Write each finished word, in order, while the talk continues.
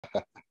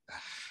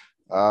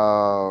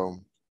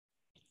Um,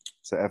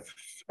 it's a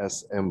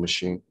FSM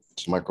machine.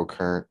 It's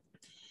microcurrent.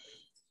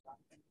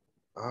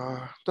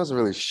 Doesn't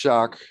really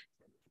shock,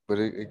 but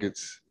it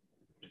gets,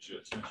 Get your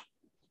attention.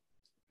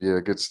 yeah,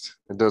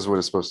 it does what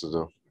it's supposed to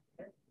do.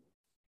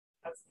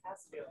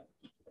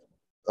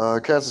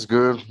 Cast is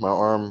good. My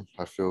arm,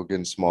 I feel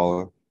getting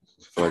smaller.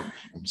 I feel like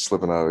I'm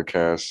slipping out of the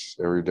cast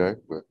every day,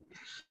 but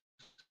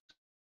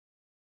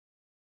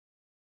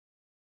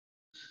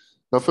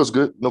no, it feels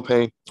good. No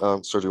pain.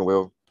 Surgery went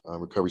well.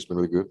 Recovery's been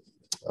really good.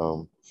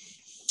 Um,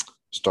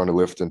 Starting to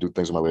lift and do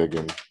things with my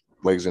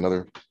legs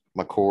and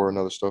my core and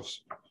other stuff.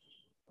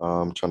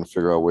 Trying to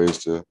figure out ways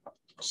to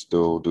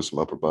still do some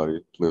upper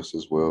body lifts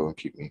as well and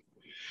keep me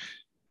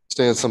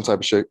stay in some type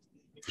of shape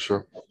for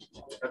sure.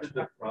 How did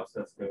the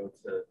process go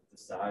to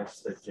decide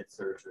to get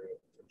surgery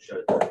and shut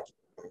it down?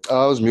 It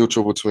was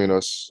mutual between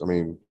us. I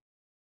mean,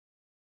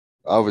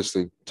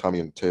 obviously,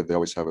 Tommy and Ted, they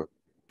always have a,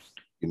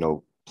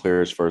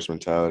 players first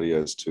mentality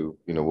as to,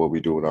 what we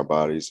do with our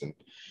bodies. And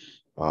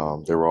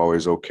they were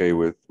always okay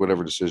with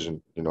whatever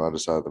decision, I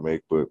decided to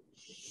make. But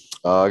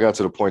I got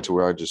to the point to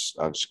where I just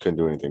couldn't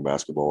do anything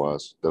basketball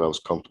wise that I was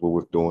comfortable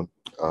with doing.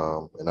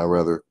 And I'd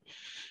rather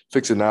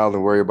fix it now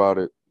than worry about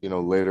it,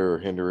 later or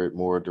hinder it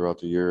more throughout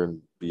the year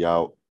and be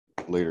out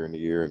later in the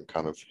year and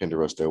kind of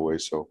hinder us that way.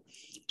 So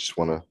just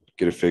want to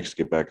get it fixed,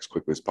 get back as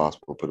quickly as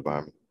possible, put it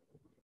behind me.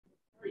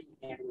 How are you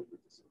handling the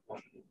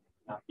disappointment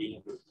not being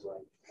able to play?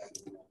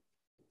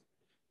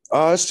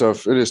 It's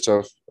tough. It is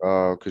tough.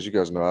 Because you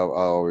guys know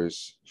I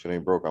always, if it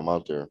ain't broke, I'm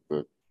out there.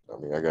 But I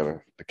mean,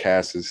 the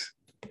cast is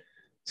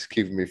it's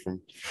keeping me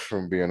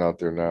from being out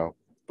there now.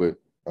 But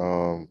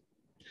um,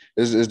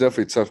 it's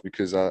definitely tough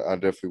because I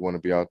definitely want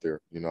to be out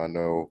there. I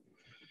know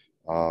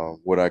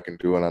what I can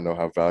do, and I know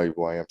how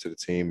valuable I am to the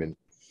team, and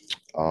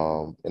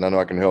I know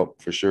I can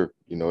help for sure.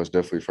 It's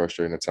definitely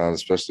frustrating at times,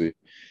 especially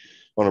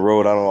on the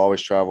road. I don't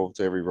always travel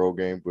to every road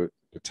game, but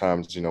at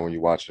times, when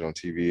you watch it on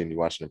TV and you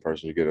watch it in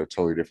person, you get a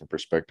totally different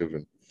perspective.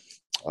 And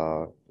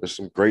there's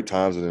some great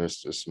times, and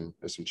there's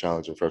some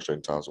challenging,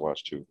 frustrating times to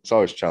watch too. It's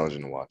always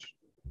challenging to watch.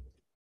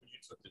 When you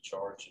took the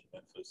charge in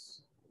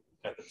Memphis,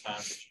 at the time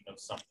that you know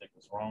something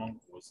was wrong,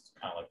 was it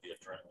kind of like the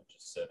adrenaline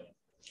just set in?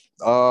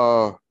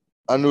 Uh,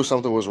 I knew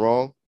something was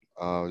wrong.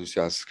 You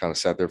see, I kind of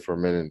sat there for a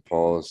minute and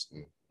paused.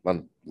 And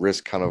my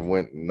wrist kind of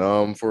went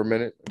numb for a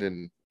minute.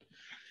 Didn't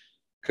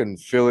couldn't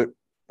feel it.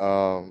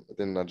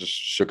 Then I just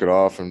shook it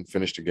off and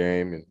finished the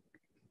game. And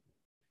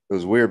it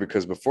was weird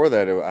because before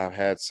that, I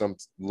had some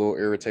little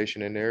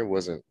irritation in there. It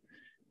wasn't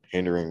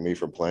hindering me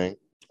from playing.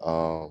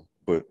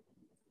 But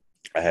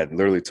I had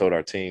literally told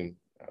our team,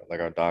 like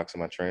our docs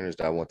and my trainers,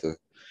 that I want to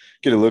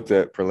get it looked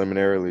at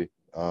preliminarily.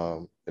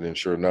 And then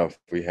sure enough,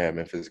 we had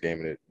Memphis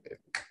game and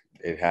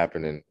it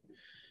happened. And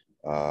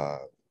uh,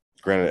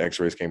 granted,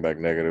 X-rays came back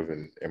negative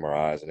and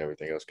MRIs and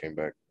everything else came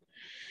back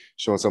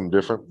showing something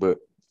different. But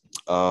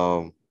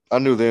I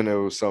knew then it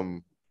was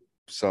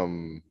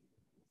some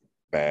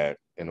bad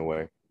in a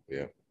way.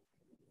 Yeah.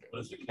 What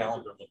does the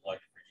calendar look like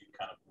for you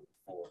kind of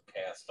for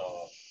cast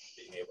off,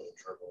 being able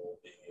to dribble,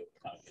 being able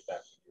to kind of get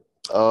back to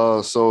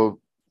you? So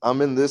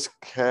I'm in this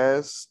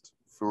cast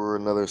for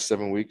another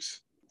 7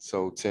 weeks,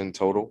 so 10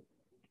 total,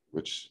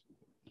 which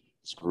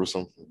is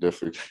gruesome.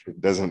 Definitely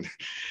doesn't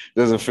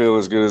feel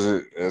as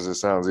good as it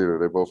sounds either.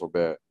 They both are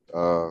bad.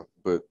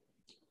 But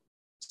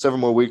 7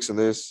 more weeks in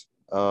this,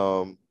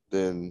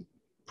 then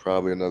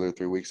probably another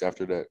 3 weeks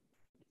after that,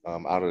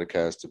 out of the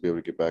cast to be able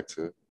to get back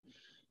to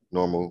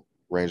normal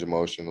range of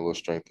motion, a little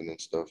strengthening and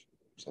stuff.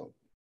 So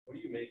What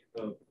do you make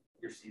of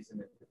your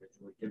season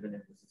individually, given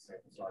it was the same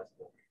size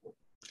before?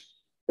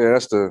 yeah,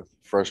 that's the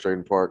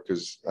frustrating part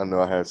because I know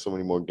I had so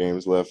many more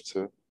games left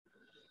to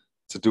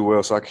do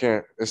well. So I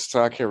can't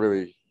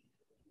really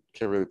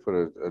put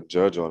a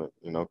judge on it,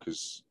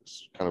 because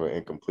it's kind of an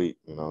incomplete.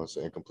 It's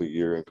an incomplete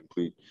year,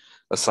 incomplete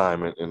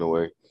assignment in a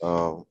way.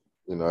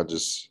 I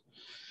just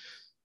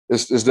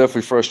it's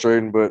definitely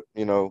frustrating, but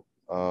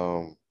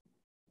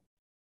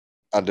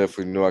I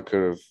definitely knew I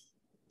could have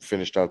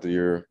finished out the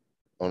year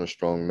on a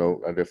strong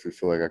note. I definitely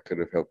feel like I could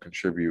have helped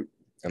contribute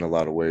in a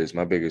lot of ways.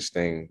 My biggest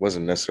thing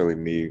wasn't necessarily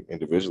me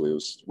individually. It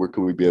was where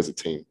could we be as a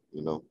team,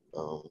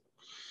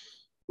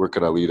 where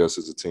could I lead us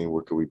as a team?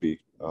 Where could we be?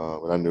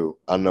 And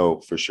I know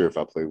for sure if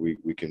I play,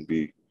 we can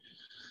be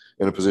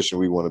in a position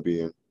we want to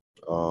be in.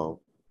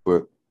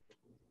 But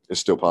it's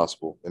still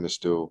possible, and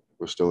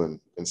we're still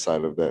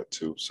inside of that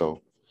too.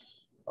 So,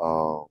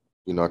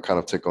 I kind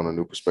of take on a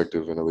new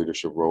perspective in a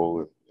leadership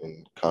role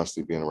and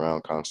constantly being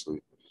around,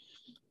 constantly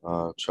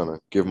trying to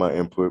give my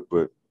input.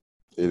 But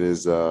it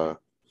is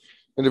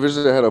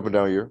individuals that had up and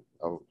down year.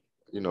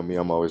 Me,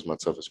 I'm always my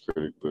toughest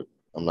critic, but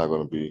I'm not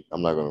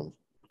gonna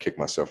kick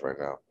myself right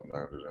now. I'm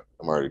not gonna do that.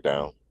 I'm already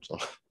down. So.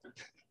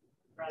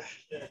 Brad,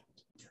 the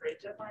trade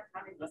deadline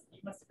timing you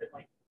must have been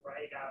like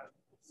right out of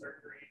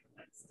surgery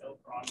and still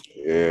groggy.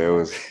 Yeah, it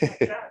was.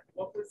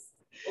 What were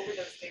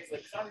those days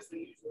like? Because obviously,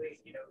 usually,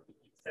 you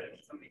said it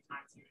so many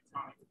times, you and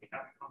Tommy would be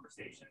having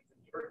conversations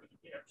and you were,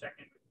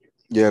 checking with you.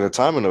 Yeah, the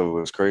timing of it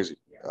was crazy,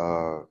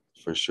 Yeah.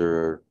 for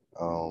sure.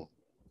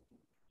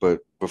 But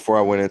before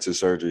I went into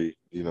surgery,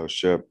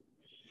 Shep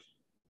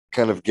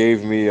kind of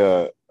gave me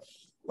a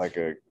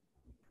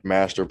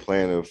master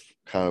plan of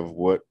kind of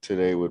what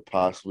today would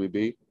possibly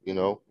be,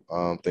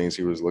 things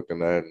he was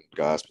looking at and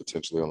guys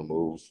potentially on the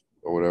move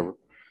or whatever.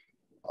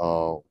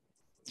 So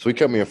he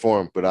kept me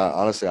informed, but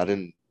I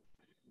didn't.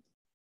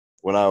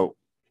 When I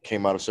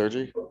came out of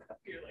surgery,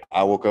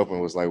 I woke up and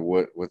was like,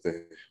 what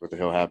the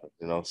hell happened?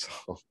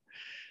 So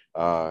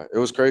it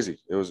was crazy.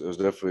 It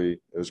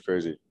was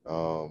crazy.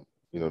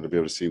 To be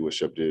able to see what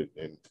Shep did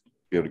and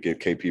be able to get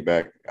KP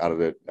back out of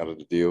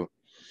the deal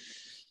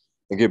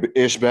and get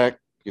Ish back,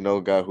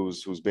 a guy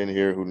who's been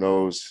here, who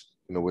knows,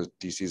 what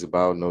DC's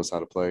about, knows how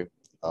to play.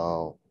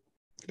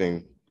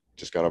 Then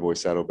just got our boy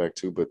Saddle back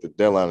too, but the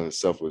deadline in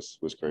itself was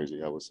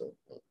crazy, I would say.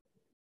 What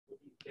do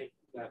you think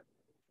that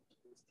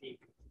this team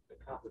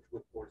accomplished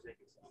with Porzingis?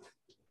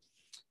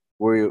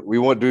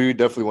 We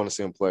definitely want to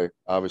see him play.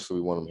 Obviously,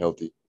 we want him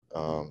healthy.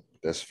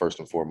 That's first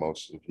and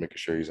foremost, making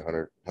sure he's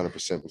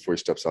 100% before he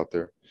steps out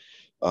there.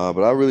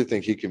 But I really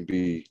think he can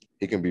be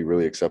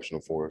really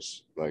exceptional for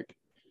us. Like,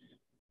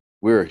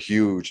 we're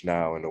huge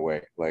now in a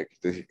way. Like,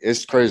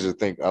 it's crazy to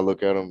think. I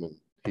look at him and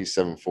he's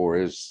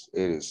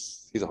 7'4".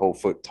 He's a whole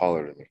foot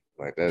taller than me.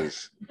 Like, that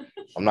is,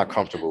 I'm not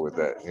comfortable with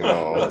that,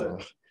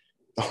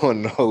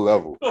 on no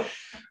level.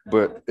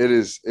 But it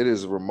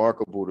is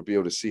remarkable to be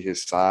able to see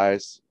his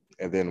size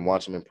and then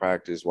watch him in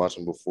practice, watch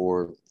him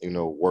before,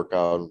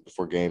 workout,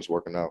 before games,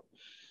 working out.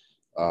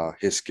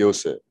 His skill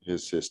set,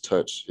 his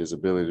touch, his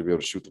ability to be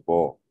able to shoot the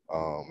ball.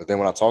 And then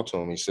when I talk to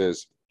him, he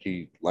says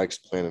he likes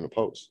playing in the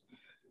post.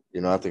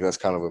 I think that's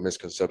kind of a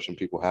misconception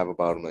people have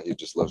about him, that he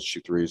just loves to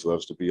shoot threes,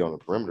 loves to be on the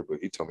perimeter, but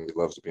he told me he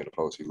loves to be in the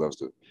post. He loves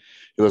to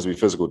be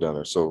physical down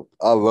there. So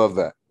I love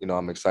that.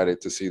 I'm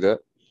excited to see that.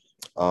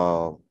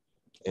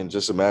 And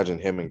just imagine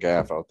him and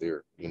Gaff out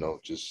there,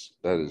 that's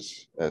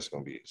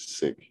going to be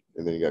sick.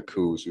 And then you got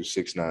Kuz, who's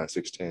 6'9",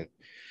 6'10".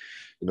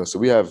 So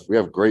we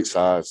have great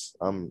size.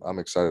 I'm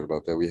excited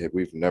about that.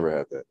 We've never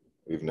had that.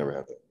 We've never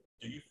had that.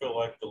 Do you feel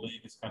like the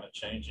league is kind of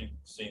changing,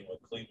 seeing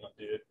what Cleveland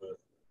did with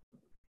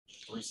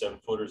 3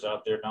 7-footers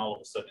out there? Now all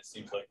of a sudden it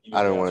seems like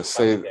I didn't want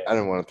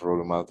to throw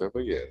them out there,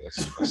 but yeah,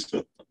 it's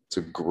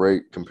a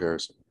great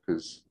comparison,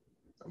 because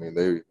I mean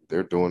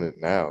they're doing it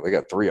now. They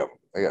got 3 of them.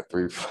 They got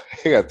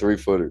 3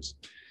 footers.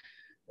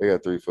 They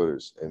got 3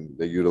 footers, and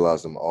they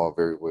utilize them all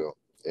very well.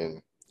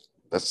 And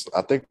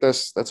I think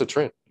that's a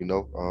trend.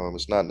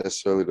 It's not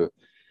necessarily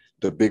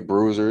the big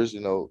bruisers.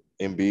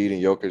 Embiid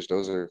and Jokic.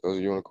 Those are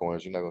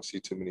unicorns. You're not gonna see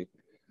too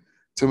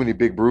many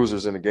big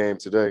bruisers in the game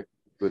today.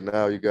 But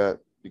now you got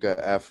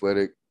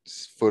athletic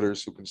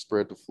footers who can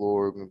spread the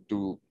floor, who can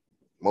do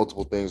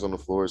multiple things on the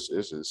floor.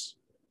 That's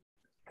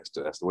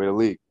the way the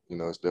league.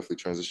 It's definitely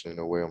transitioning in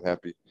a way. I'm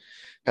happy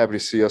to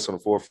see us on the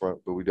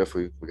forefront, but we got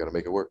to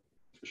make it work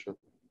for sure.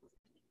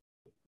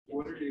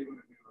 What are you going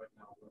to do right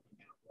now?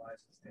 Why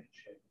is this in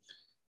shape?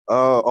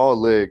 All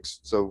legs.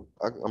 So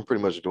I'm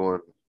pretty much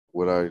doing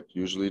what I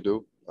usually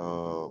do.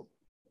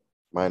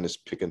 Mine is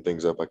picking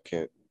things up. I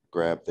can't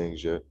grab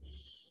things yet.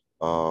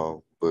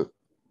 But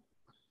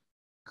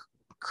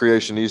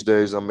creation these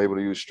days, I'm able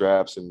to use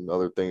straps and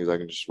other things I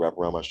can just wrap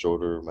around my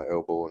shoulder, my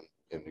elbow,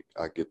 and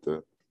I get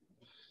the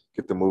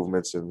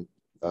movements and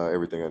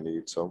everything I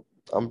need. So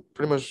I'm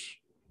pretty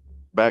much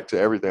back to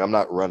everything. I'm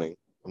not running.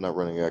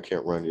 I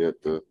can't run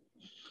yet. The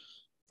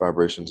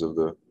vibrations of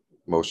the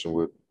motion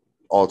would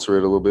alter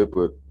it a little bit,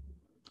 but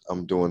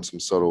I'm doing some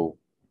subtle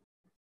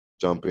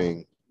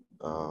jumping,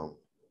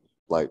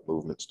 light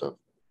movement stuff.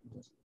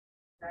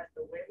 That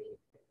the way,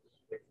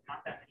 with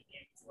not that many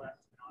games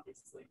left, and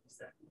obviously you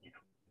said,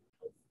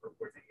 for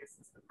Porzingis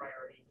is the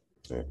priority.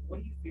 Yeah. What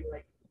do you feel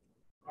like,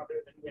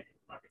 other than winning,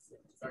 obviously,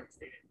 as already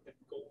stated, the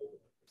goal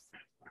is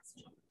kind of last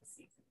chunk of the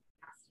season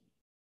has to be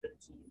the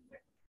team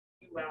with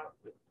you out,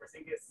 with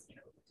Porzingis,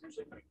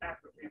 potentially coming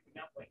back or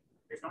ramping up. Like,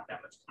 there's not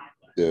that much time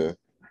left. Yeah.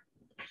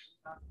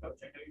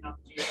 Coach, I know you're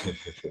not the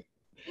GM.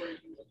 What are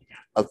you looking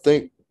at? I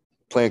think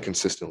playing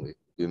consistently,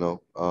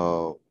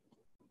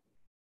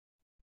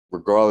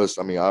 regardless.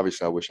 I mean,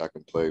 obviously, I wish I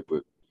could play,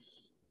 but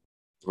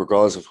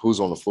regardless of who's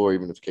on the floor,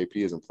 even if KP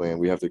isn't playing,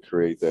 we have to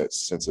create that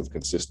sense of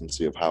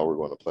consistency of how we're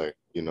going to play,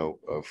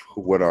 of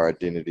what our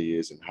identity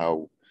is and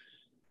how,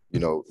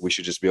 we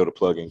should just be able to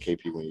plug in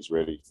KP when he's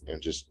ready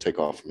and just take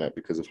off from that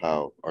because of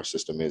how our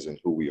system is and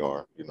who we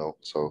are,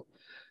 So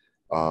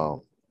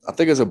I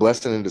think it's a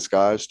blessing in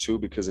disguise, too,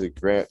 because it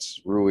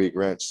grants Rui, it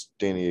grants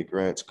Denny, it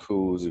grants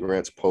Kuz, it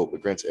grants Pope,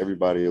 it grants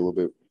everybody a little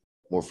bit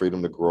more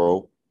freedom to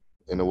grow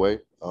in a way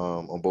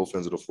on both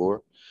ends of the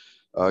floor.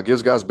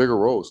 Gives guys bigger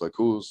roles. Like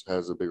Kuz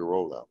has a bigger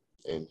role now,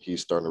 and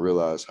he's starting to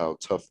realize how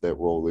tough that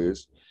role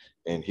is,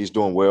 and he's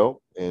doing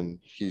well. And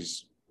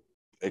he's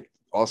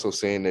also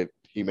saying that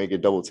he may get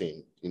double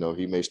teamed.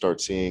 He may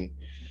start seeing,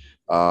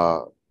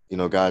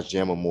 guys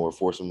jam him more,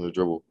 force him to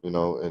dribble.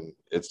 And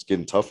it's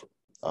getting tougher.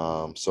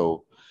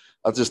 So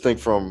I just think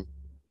from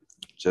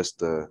just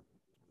the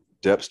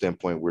depth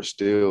standpoint, we're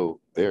still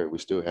there. We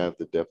still have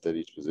the depth at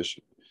each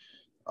position.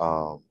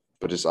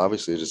 But it's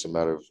obviously just a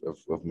matter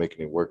of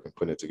making it work and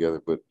putting it together.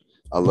 But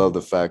I love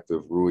the fact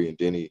of Rui and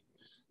Denny.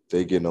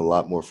 They getting a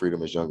lot more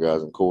freedom as young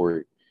guys, and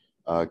Corey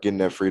getting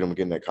that freedom,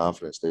 getting that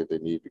confidence they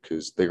need,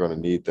 because they're going to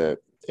need that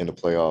in the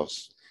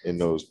playoffs, in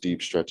those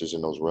deep stretches,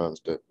 in those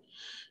runs that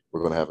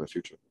we're going to have in the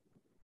future.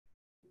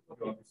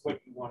 Okay, what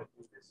do you want to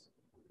do this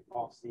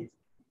off season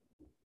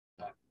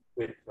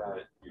with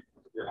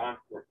your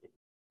on-court game?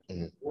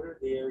 Mm-hmm. What are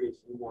the areas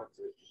you want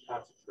to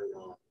concentrate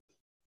on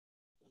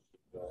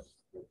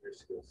with your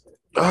skill set?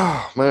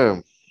 Oh,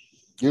 man.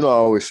 I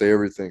always say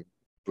everything,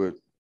 but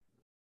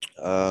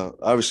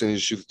obviously I need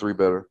to shoot the three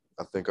better.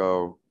 I think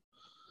that'll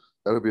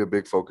be a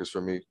big focus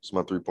for me. It's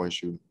my three-point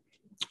shooting,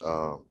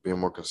 being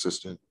more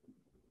consistent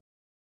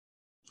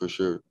for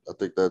sure. I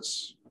think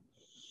it's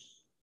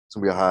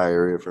gonna be a high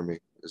area for me.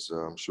 It's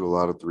shoot a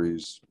lot of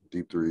threes,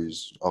 deep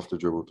threes, off the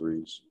dribble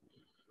threes,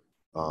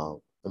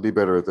 and be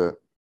better at that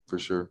for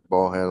sure.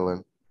 Ball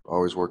handling,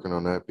 always working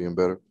on that, being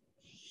better.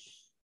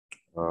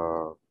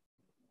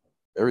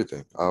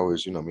 Everything. I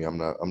always, me. I'm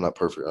not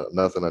perfect.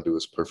 Nothing I do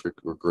is perfect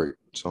or great.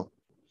 So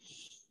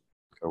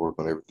I work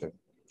on everything.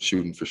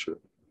 Shooting for sure.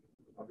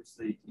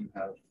 Obviously, you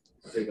have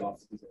a big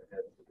offseason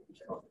ahead.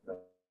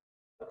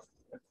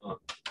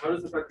 How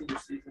does the fact that your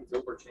season's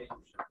over change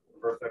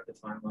or affect the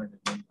timeline?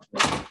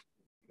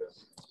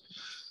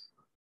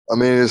 I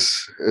mean,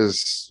 it's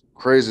as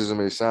crazy as it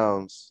may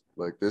sound,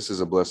 like this is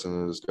a blessing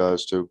in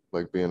disguise too.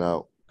 Like being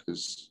out,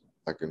 because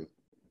I can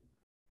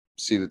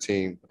see the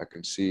team. I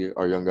can see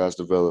our young guys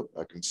develop.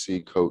 I can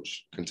see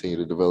coach continue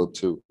to develop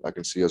too. I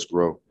can see us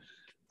grow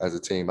as a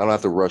team. I don't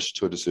have to rush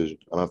to a decision.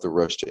 I don't have to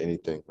rush to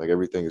anything. Like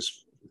everything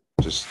is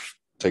just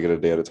take it a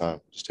day at a time.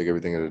 Just take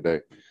everything at a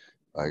day.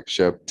 Like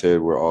Shep, Ted,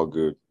 we're all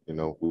good.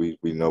 We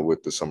know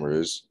what the summer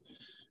is.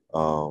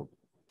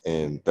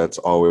 And that's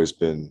always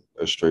been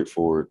a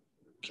straightforward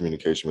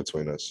communication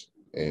between us.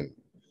 And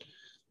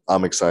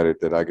I'm excited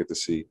that I get to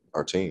see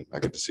our team. I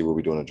get to see what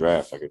we do in the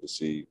draft. I get to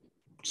see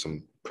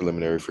some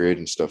preliminary free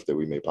agent stuff that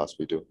we may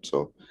possibly do.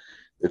 So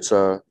it's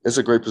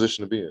a great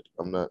position to be in.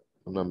 I'm not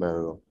mad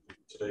at all.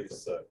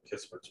 Today's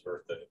Kispert's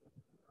birthday.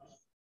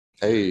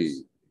 Hey,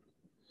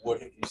 What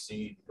have you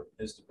seen from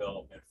his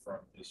development from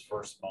his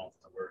first month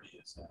to where he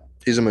is now?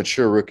 he's a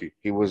mature rookie.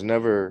 He was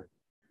never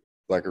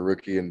like a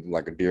rookie and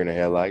like a deer in the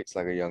headlights,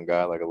 like a young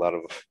guy, like a lot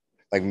of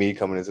like me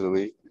coming into the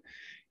league.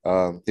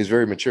 He's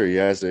very mature. He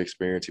has the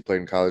experience. He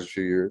played in college a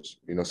few years,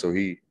 so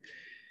he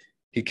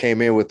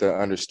came in with the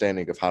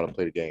understanding of how to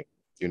play the game,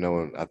 and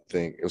I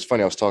think it was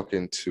funny. I was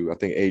talking to, I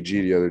think, AG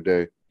the other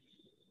day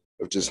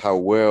of just how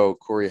well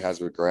Corey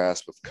has a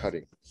grasp of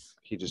cutting.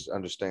 He just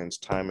understands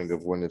timing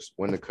of when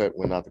to cut,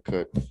 when not to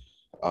cut,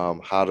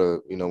 how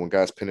to, when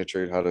guys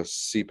penetrate, how to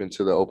seep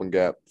into the open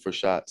gap for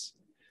shots.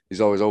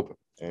 He's always open.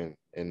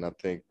 And I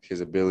think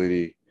his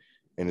ability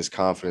and his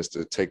confidence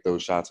to take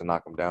those shots and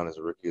knock them down as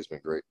a rookie has been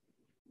great.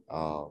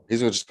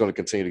 He's just going to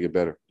continue to get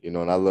better, and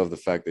I love the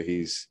fact that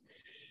he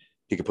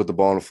can put the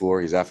ball on the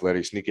floor. He's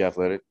athletic, sneaky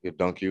athletic. He'll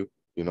dunk you.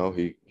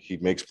 He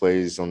makes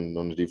plays on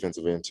the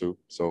defensive end too.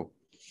 So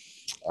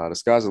the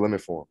sky's the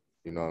limit for him.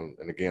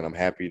 And again, I'm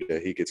happy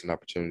that he gets an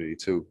opportunity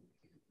too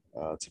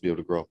to be able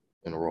to grow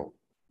in a role.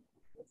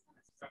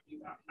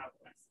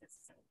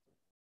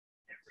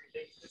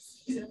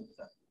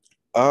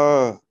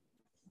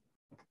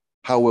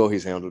 How well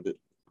he's handled it,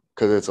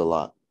 because it's a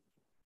lot.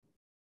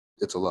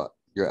 It's a lot.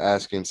 You're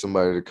asking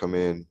somebody to come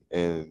in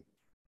and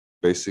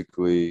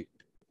basically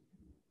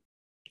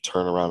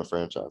turn around a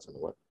franchise in a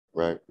way,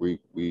 right?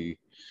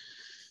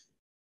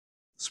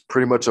 It's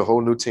pretty much a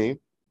whole new team,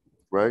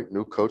 right?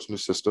 New coach, new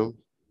system,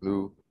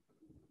 new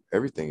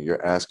everything.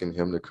 You're asking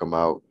him to come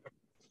out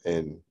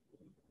and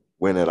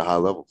win at a high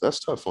level. That's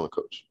tough on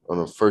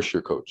a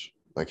first-year coach.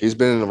 Like, he's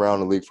been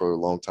around the league for a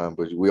long time,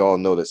 but we all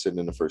know that sitting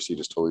in the first seat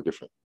is totally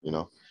different,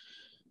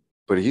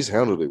 But he's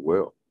handled it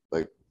well.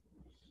 Like,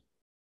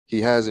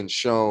 he hasn't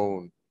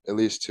shown, at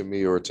least to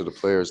me or to the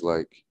players,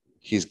 like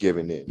he's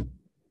given in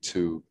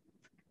to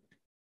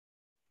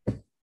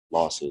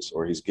losses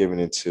or he's given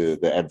into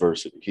the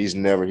adversity. He's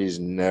never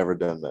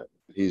done that.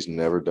 He's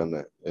never done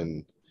that.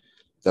 And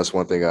that's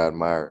one thing I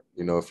admire.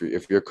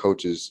 If your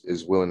coach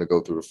is willing to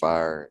go through the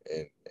fire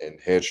and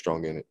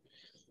headstrong in it,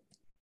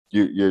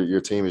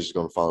 your team is just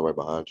going to follow right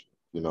behind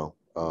you,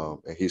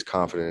 and he's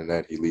confident in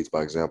that. He leads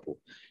by example.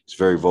 He's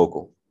very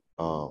vocal.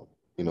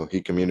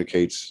 He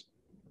communicates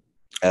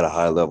at a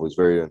high level. He's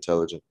very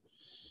intelligent.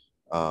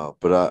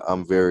 But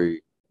I'm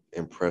very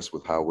impressed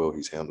with how well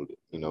he's handled it,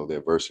 the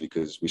adversity,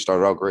 because we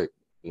started out great.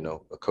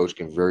 A coach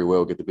can very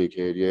well get the big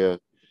head. Yeah,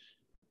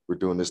 we're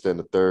doing this, that, and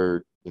the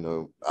third.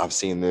 I've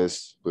seen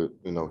this, but,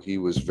 he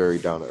was very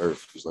down to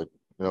earth. He's like,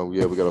 yeah,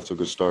 we got off to a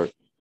good start,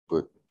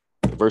 but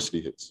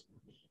adversity hits.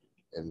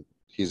 And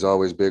he's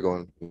always big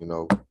on,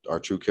 our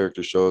true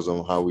character shows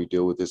on how we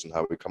deal with this and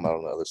how we come out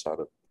on the other side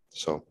of it.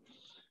 So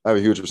I have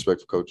a huge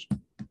respect for Coach,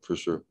 for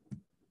sure,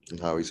 and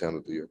how he's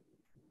handled the year.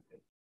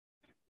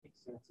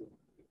 Makes sense. A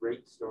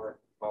great start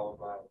followed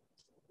by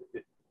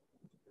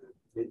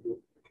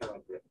kind of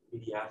like the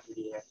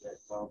mediocrity after that,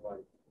 followed by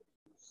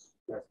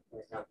that's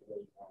not the way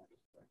you want it.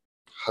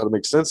 How to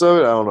make sense of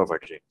it? I don't know if I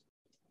can.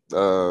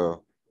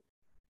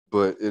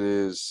 but it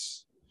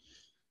is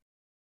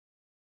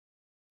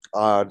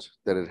odd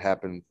that it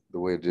happened the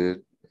way it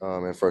did,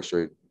 and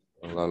frustrating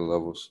on a lot of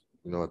levels.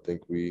 I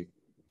think we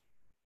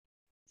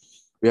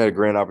had a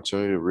grand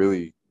opportunity to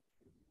really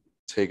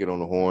take it on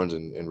the horns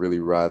and really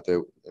ride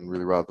that and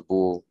really ride the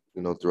bull,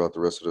 throughout the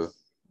rest of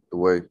the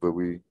way. But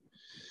we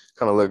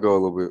kind of let go a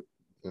little bit,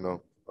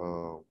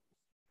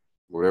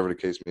 whatever the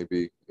case may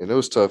be. And it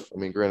was tough. I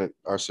mean, granted,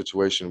 our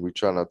situation, we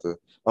try not to.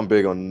 I'm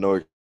big on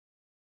no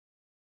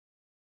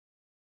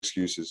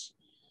excuses,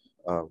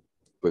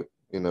 but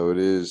it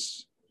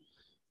is.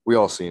 We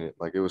all seen it.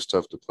 Like, it was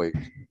tough to play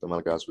the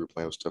amount of guys we were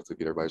playing. It was tough to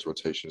get everybody's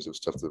rotations. It was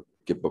tough to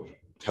get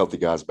healthy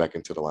guys back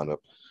into the lineup.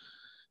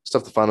 It's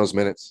tough to find those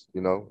minutes,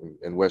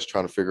 and Wes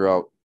trying to figure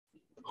out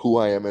who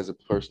I am as a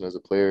person, as a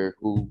player,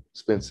 who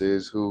Spence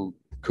is, who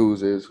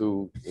Kuz is,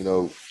 who,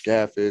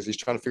 Gaff is. He's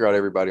trying to figure out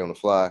everybody on the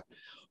fly,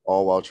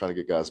 all while trying to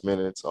get guys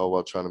minutes, all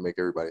while trying to make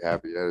everybody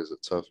happy. That is a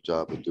tough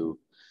job to do.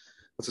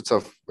 It's a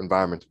tough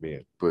environment to be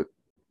in, but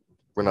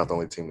we're not the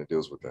only team that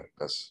deals with that.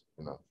 That's,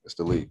 it's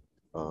the league.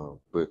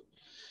 But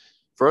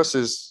for us,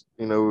 it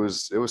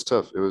was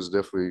tough. It was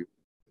definitely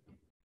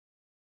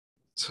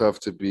tough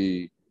to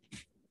be,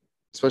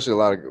 especially a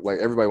lot of, like,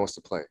 everybody wants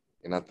to play.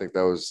 And I think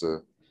that was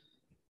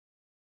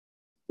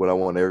what I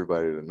want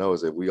everybody to know,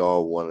 is that we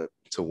all wanted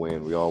to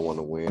win. We all want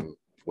to win.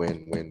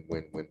 And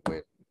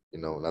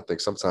I think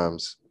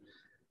sometimes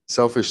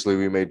selfishly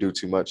we may do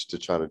too much to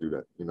try to do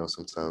that.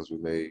 Sometimes we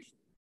may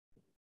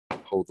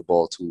hold the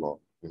ball too long.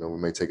 We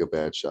may take a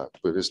bad shot,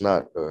 but it's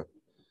not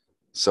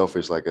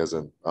selfish, like as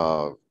an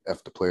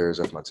F the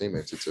players, F my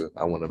teammates. It's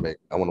I want to win.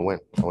 I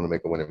want to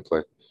make a winning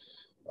play.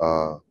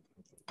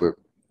 But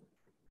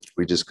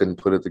we just couldn't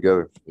put it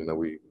together.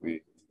 We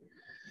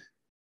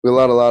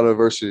allowed a lot of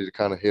adversity to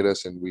kind of hit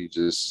us, and we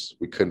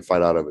couldn't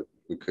fight out of it.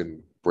 We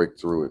couldn't break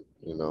through it.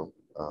 And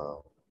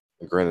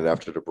granted,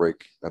 after the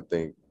break, I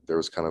think there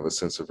was kind of a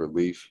sense of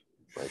relief.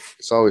 Like,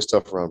 it's always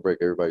tough around break.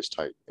 Everybody's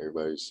tight. You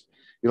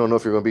don't know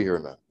if you're gonna be here or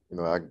not.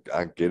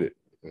 I get it.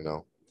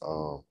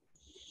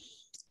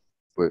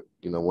 But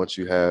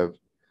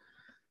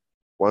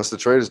once the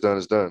trade is done,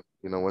 it's done.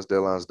 Once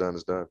deadline's done,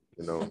 it's done.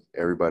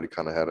 Everybody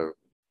kind of had a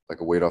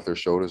weight off their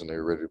shoulders, and they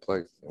were ready to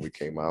play. And we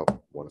came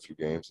out, won a few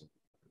games, and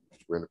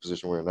we're in the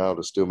position we're in now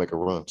to still make a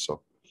run.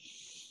 So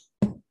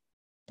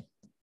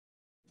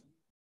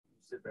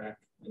Sit back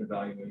and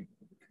evaluate and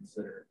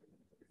consider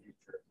the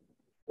future.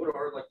 What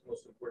are the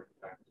most important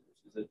factors?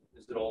 Is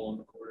it all on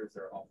the court? Is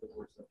there off the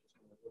court stuff?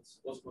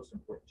 What's most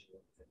important to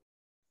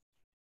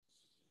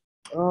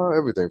you?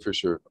 Everything, for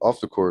sure. Off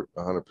the court,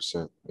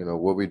 100%.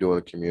 What we do in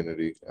the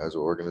community as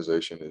an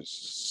organization is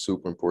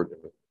super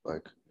important to me.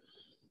 Like,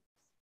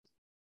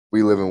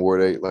 we live in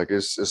Ward 8. Like,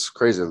 it's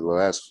crazy.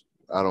 I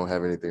don't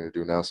have anything to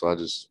do now, so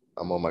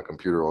I'm on my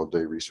computer all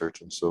day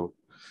researching. So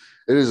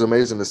it is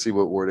amazing to see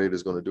what Ward 8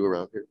 is going to do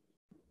around here,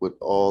 what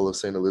all of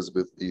St.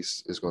 Elizabeth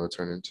East is going to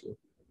turn into.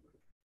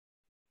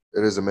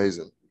 It is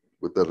amazing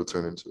what that'll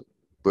turn into.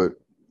 But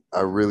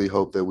I really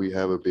hope that we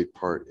have a big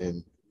part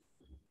in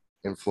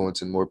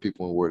influencing more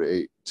people in Ward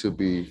 8 to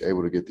be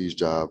able to get these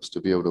jobs,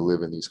 to be able to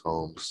live in these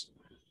homes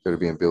that are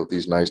being built,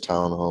 these nice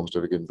townhomes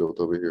that are getting built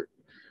over here.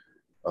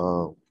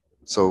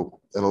 So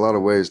in a lot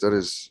of ways,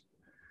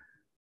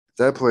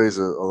 that plays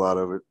a lot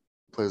of it,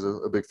 plays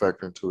a big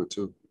factor into it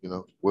too.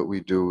 What we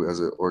do as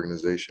an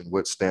organization,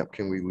 what stamp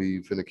can we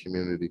leave in the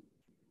community?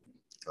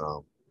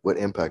 What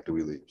impact do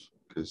we leave?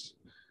 Because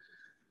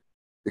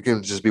it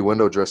can just be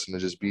window dressing to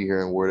just be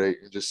here in Ward 8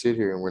 and just sit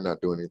here and we're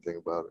not doing anything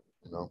about it.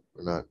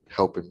 We're not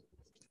helping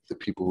the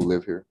people who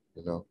live here.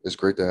 It's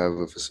great to have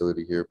a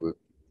facility here, but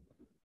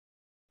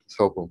let's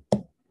help them.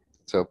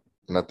 Let's help.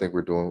 And I think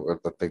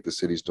the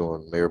city's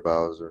doing, Mayor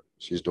Bowser,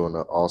 she's doing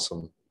an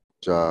awesome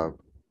job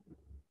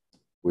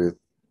with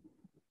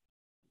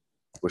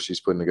what she's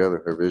putting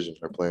together, her vision,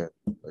 her plan.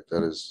 Like,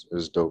 that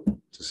is dope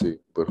to see.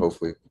 But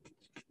hopefully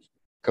it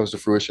comes to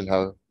fruition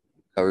how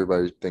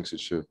everybody thinks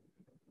it should.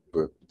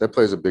 But that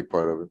plays a big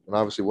part of it. And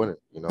obviously winning,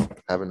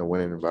 having a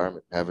winning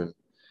environment, having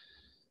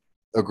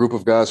a group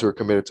of guys who are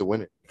committed to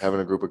winning,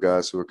 having a group of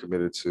guys who are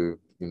committed to,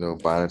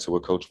 buying into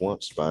what coach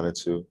wants, buying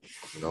into,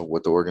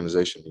 what the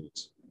organization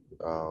needs.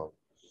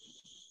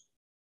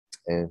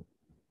 And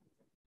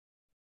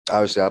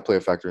obviously I play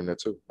a factor in that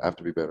too. I have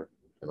to be better.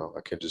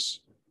 I can't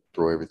just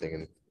throw everything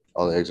in,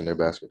 all the eggs in their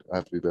basket. I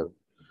have to be better.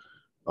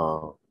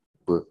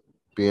 But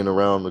being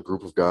around a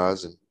group of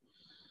guys and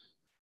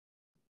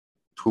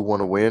who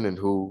want to win and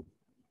who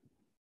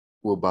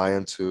will buy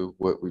into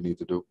what we need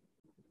to do,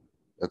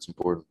 that's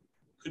important.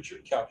 Could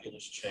your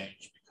calculus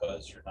change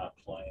because you're not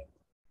playing?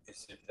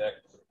 Is if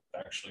that group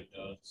actually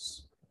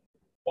does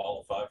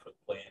qualify for the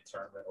play-in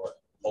tournament or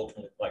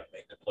ultimately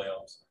make the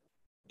playoffs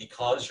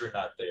because you're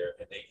not there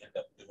and they end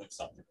up doing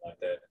something like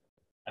that?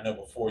 I know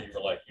before you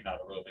were you're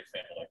not a real big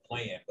fan of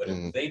playing, but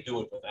if they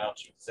do it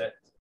without you, does that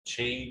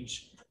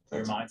change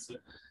your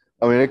mindset?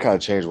 I mean, it kind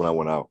of changed when I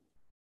went out,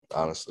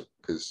 honestly,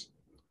 because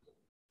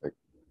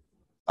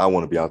I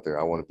want to be out there.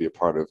 I want to be a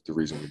part of the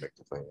reason we make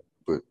the play-in.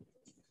 But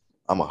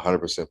I'm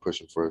 100%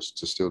 pushing for us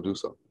to still do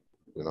so.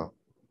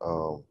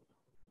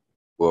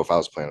 Well, if I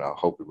was playing, I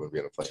hope we wouldn't be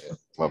in the play-in.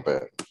 My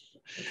bad.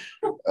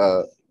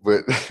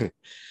 But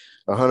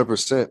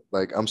 100%,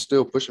 like I'm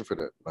still pushing for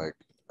that. Like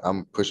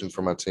I'm pushing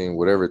for my team,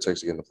 whatever it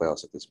takes to get in the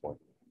playoffs at this point,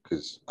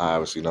 because I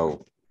obviously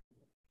know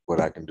what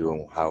I can do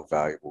and how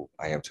valuable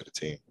I am to the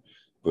team.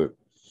 But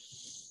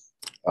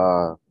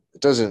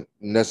it doesn't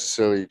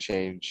necessarily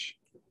change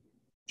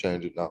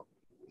it. No,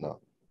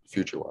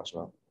 future wise,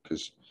 no,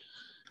 because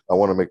I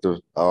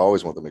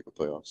always want to make the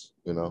playoffs,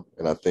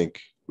 and I think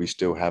we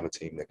still have a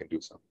team that can do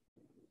so.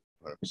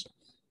 100%.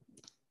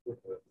 With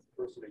a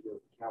person of your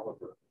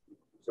caliber,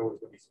 there's always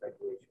going to be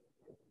speculation.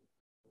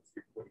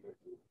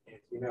 And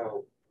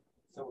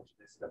so much of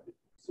this stuff is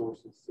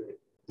sources say.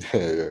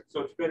 Yeah.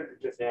 So it's better to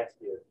just ask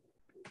you,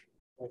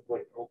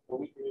 like, are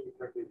we doing it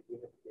correctly to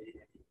give it a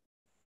date?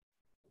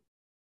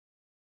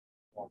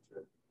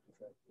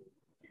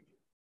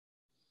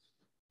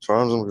 As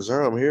far as I'm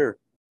concerned, I'm here.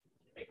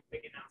 Make a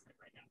big announcement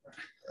right now, Brian.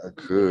 I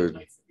could.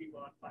 Lights the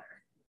people on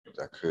fire.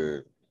 I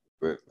could,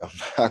 but I'm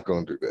not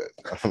going to do that.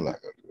 I'm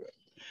not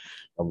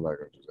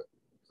going to do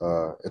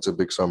that. It's a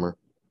big summer.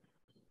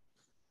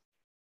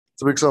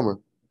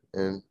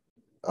 And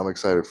I'm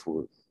excited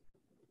for it.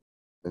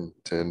 And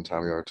 10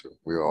 time you are too.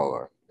 We all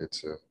are.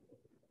 It's a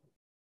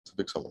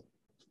big summer.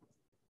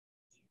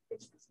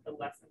 Which is the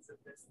lessons of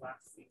this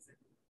last season,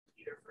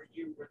 either for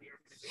you or the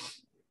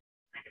organization,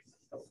 kind of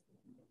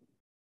in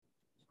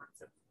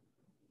terms of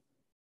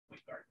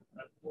point guard,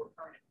 a more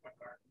permanent point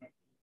guard, in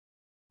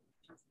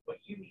terms of what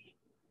you need,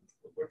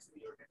 what works in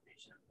the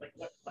organization, like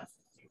what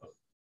lessons do you hope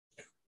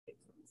to take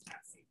from this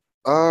past season?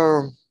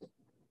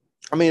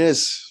 I mean,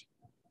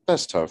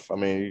 that's tough. I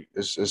mean,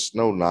 it's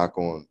no knock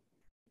on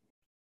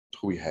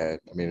who we had.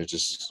 I mean, it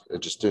just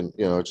didn't,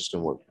 it just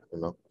didn't work,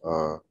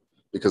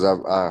 because I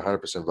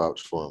 100%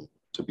 vouched for him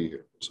to be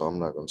here. So I'm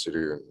not going to sit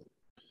here and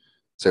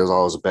say it was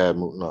always a bad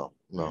move. No.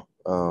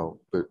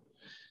 But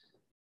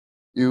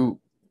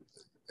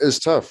it's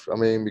tough. I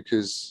mean,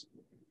 because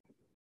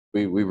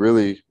we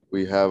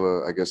have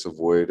I guess a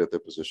void at the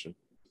position,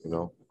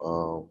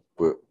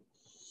 but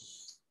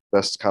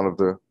that's kind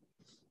of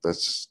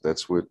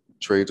that's what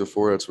trades are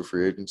for. That's what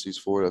free agency's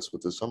for. That's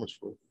what the summer's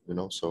for,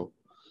 so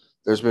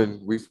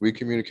we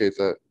communicate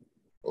that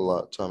a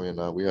lot, Tommy and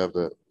I. We have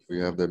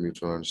that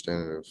mutual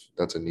understanding of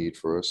that's a need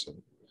for us,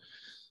 and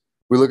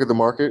we look at the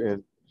market,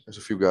 and there's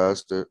a few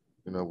guys that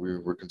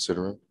we're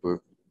considering,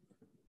 but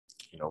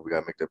we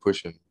got to make that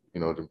push and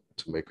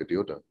to make a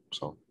deal done.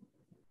 So,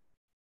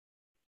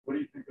 what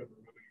do you think of the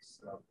release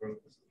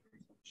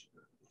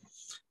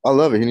I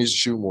love it. He needs to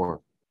shoot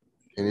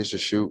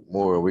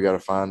more. We got to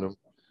find him,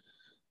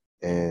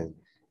 and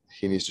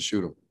he needs to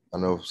shoot him. I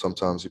know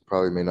sometimes he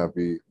probably may not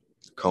be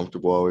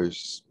comfortable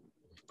always.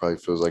 He probably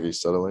feels like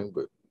he's settling,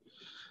 but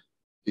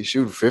he's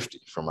shooting 50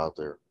 from out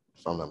there,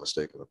 if I'm not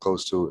mistaken, or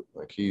close to it.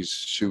 Like he's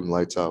shooting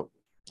lights out.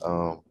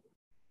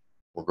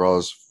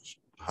 Regardless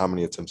how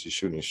many attempts he's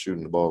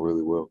shooting the ball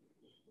really well.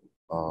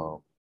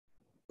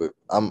 But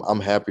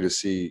I'm happy to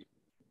see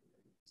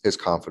his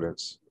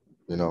confidence.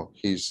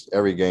 He's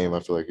every game I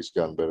feel like he's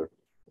gotten better.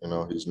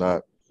 He's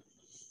not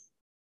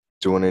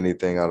doing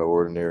anything out of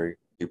ordinary.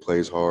 He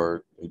plays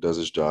hard. He does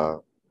his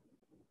job,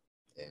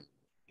 and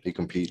he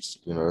competes.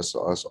 That's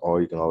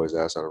all you can always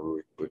ask out of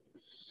Rui. But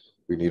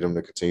we need him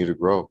to continue to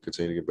grow,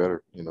 continue to get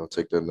better.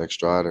 Take that next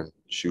stride and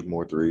shoot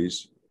more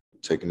threes,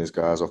 taking his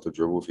guys off the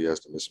dribble if he has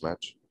to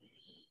mismatch.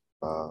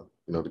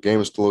 The game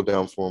has slowed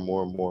down for him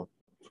more and more,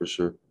 for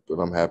sure. But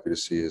I'm happy to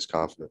see his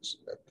confidence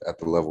at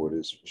the level it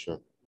is, for sure.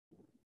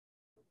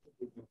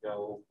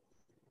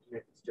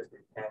 It's just in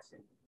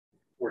passing,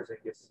 or is it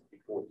just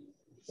before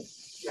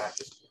he got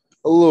it?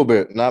 A little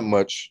bit, not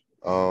much.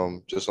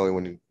 Just only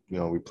when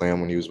we play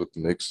him when he was with the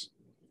Knicks,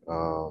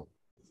 and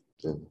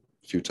a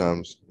few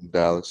times in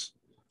Dallas.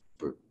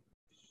 But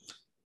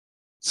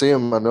see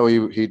him, I know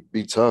he'd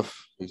be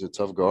tough. He's a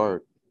tough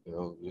guard.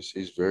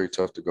 He's very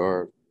tough to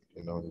guard.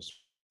 He's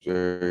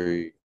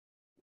very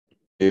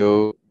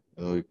skilled.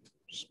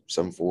 He's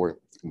 7'4",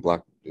 can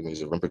block.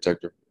 He's a rim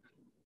protector.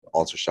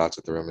 Alter shots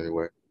at the rim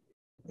anyway.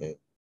 And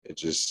it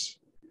just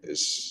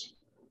is.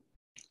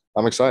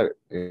 I'm excited.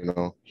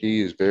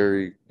 He's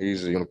a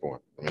unicorn.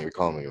 I mean, we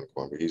call him a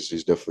unicorn, but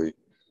he's definitely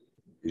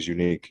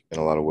unique in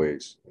a lot of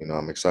ways.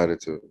 I'm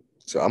excited to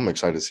see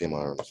him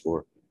out on the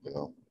floor.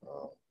 For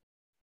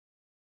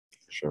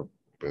sure.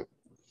 But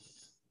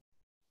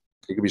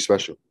he could be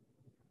special.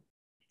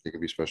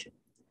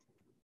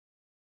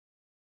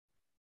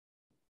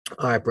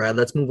 All right, Brad,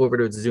 let's move over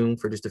to Zoom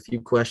for just a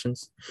few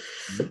questions.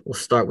 We'll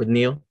start with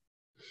Neil.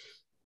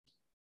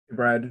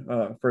 Brad,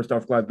 first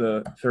off, glad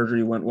the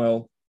surgery went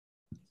well.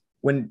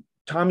 When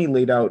Tommy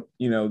laid out,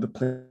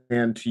 the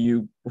plan to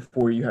you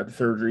before you had the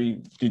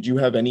surgery, did you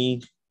have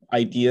any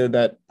idea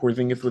that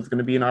Porzingis was going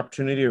to be an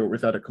opportunity, or was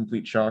that a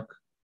complete shock?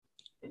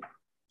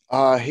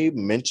 He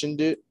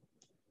mentioned it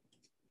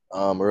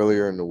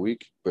earlier in the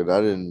week, but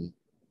I didn't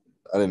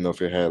know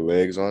if it had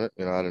legs on it.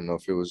 I didn't know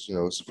if it was,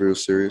 it's real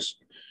serious.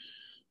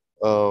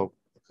 It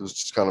was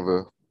just kind of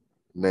a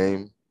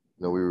name.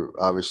 We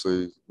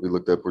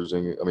looked at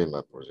Porzingis. I mean,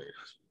 not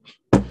Porzingis.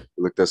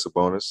 We looked at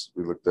Sabonis.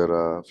 We looked at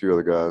a few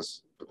other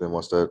guys. But then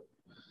once that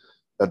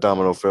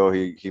domino fell,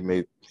 he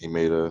made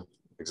a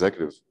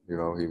executive. You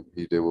know,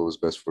 he did what was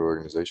best for the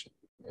organization,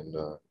 and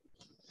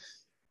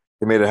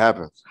he made it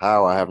happen.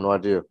 How, I have no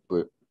idea,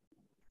 but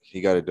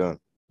he got it done.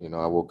 You know,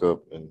 I woke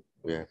up and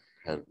we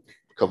had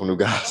a couple new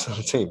guys on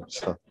the team,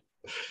 so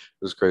it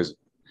was crazy.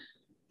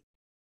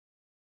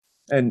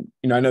 And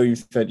I know you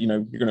said you're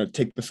going to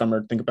take the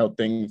summer, think about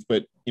things,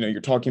 but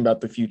you're talking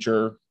about the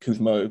future.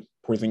 Kuzma,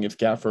 Porzingis,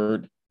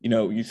 Gafford.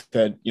 You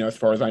said as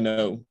far as I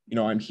know,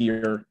 I'm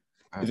here.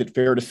 Is it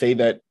fair to say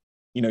that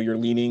you're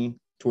leaning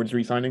towards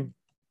re-signing?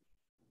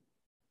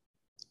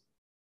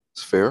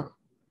 It's fair.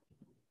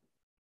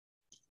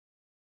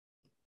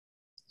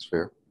 It's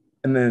fair.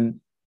 And then,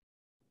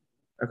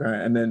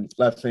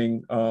 last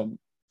thing,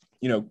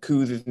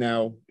 Kuz is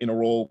now in a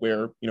role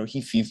where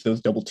he sees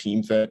those double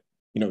teams that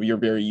you're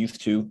very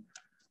used to.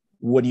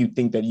 What do you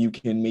think that you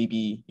can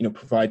maybe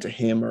provide to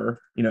him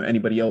or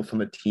anybody else on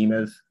the team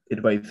as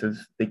advice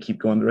as they keep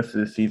going the rest of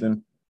the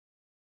season?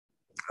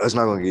 It's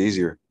not going to get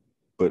easier,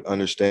 but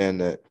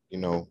understand that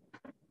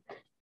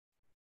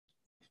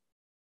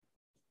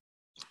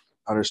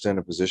understand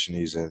the position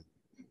he's in.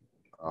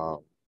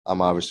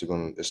 I'm obviously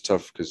going to – it's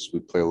tough because we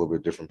play a little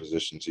bit different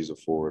positions. He's a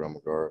forward, I'm a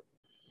guard.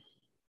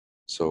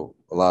 So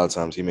a lot of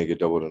times he may get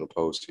doubled in the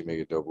post. He may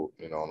get doubled,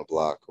 on the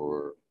block,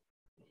 or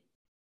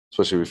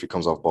especially if he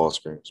comes off ball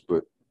screens.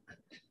 But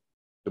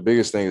the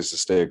biggest thing is to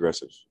stay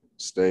aggressive.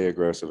 Stay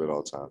aggressive at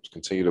all times.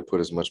 Continue to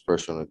put as much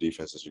pressure on the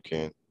defense as you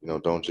can.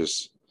 Don't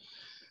just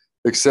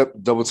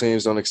accept double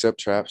teams. Don't accept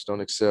traps.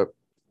 Don't accept,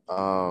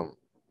 how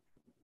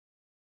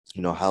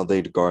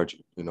they guard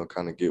you.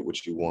 Kind of get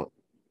what you want.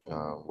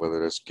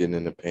 Whether that's getting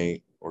in the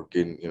paint or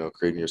getting,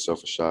 creating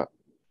yourself a shot,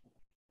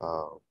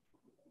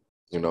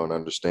 and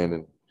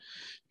understanding you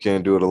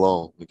can't do it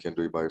alone. You can't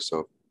do it by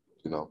yourself.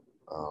 I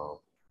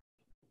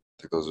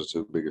think those are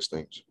two biggest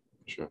things.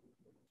 Sure.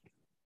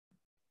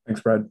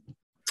 Thanks, Brad.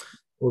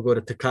 We'll go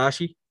to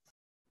Takashi.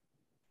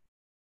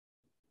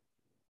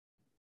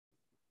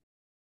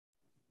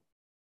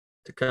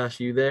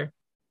 Takashi, you there?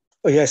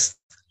 Oh, yes.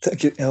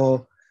 Thank you.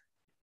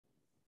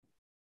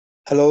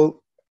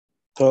 Hello,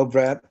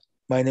 Brad.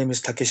 My name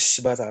is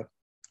Takeshi Shibata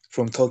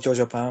from Tokyo,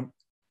 Japan.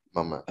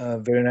 My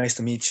man. Very nice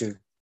to meet you.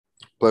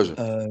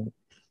 Pleasure.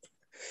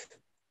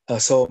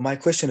 So my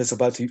question is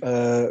about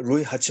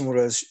Rui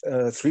Hachimura's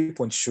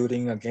three-point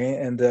shooting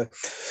again. And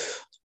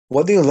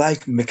what do you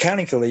like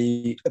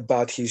mechanically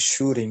about his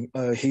shooting?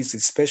 He's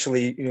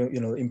especially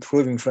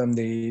improving from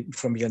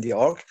beyond the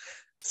arc.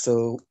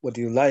 So what do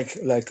you like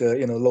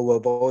lower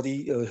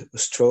body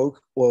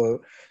stroke,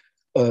 or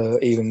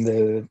even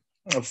the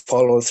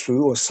follow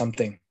through or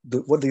something?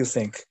 What do you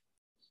think?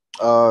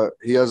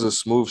 He has a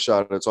smooth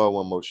shot. It's all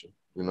one motion.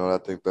 I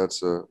think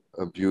that's a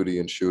beauty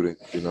in shooting.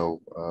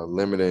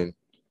 Limiting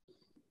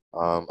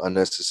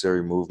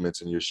unnecessary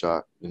movements in your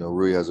shot.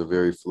 Rui has a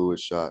very fluid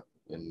shot,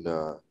 and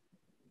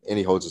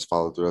he holds his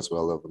follow through. That's what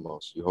I love the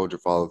most. You hold your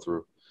follow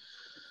through.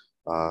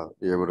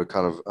 You're able to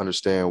kind of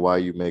understand why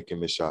you make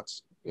him his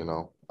shots.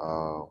 And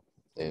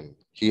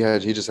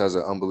he just has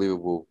an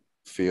unbelievable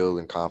feel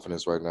and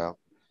confidence right now.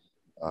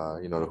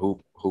 The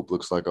hoop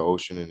looks like an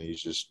ocean, and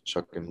he's just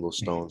chucking little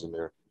stones in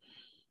there.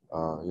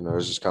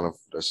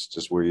 That's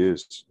just where he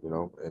is.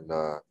 And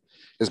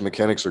his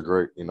mechanics are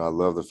great. I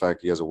love the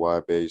fact he has a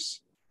wide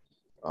base.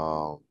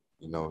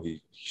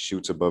 He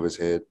shoots above his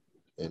head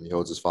and he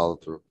holds his follow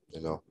through,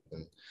 and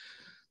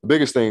the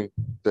biggest thing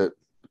that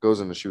goes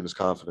into shooting is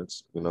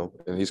confidence,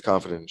 and he's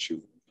confident in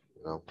shooting.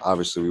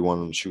 Obviously we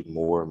want him to shoot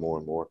more and more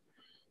and more.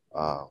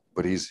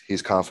 But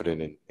he's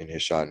confident in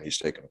his shot, and he's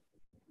taking it.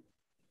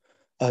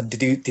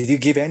 Did you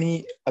give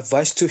any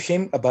advice to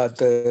him about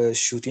the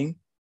shooting?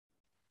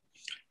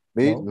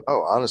 Me? No,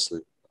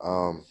 honestly.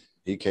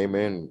 He came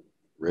in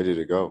ready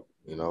to go,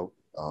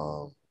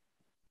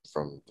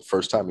 from the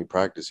first time he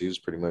practiced, he's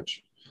pretty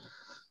much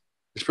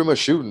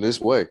shooting this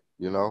way,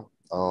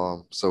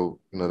 So,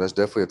 that's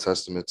definitely a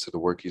testament to the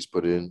work he's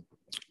put in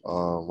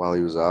while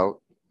he was out,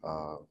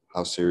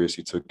 how serious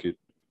he took it,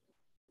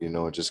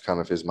 just kind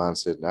of his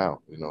mindset now.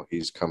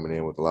 He's coming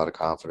in with a lot of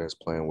confidence,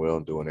 playing well,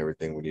 and doing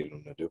everything we needed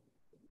him to do.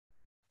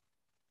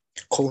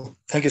 Cool.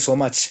 Thank you so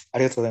much. あ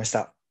りがとうございまし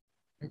た.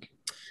 Thank you.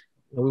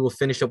 And we will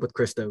finish up with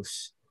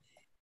Christos.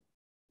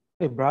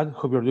 Hey, Brad.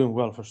 Hope you're doing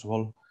well, first of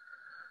all.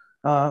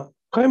 How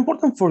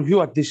important for you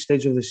at this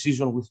stage of the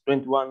season with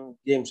 21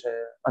 games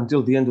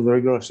until the end of the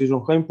regular season,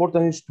 how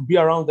important is to be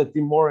around the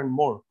team more and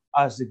more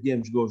as the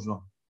games goes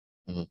on?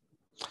 Mm-hmm.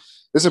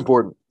 It's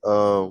important,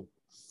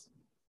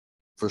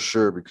 for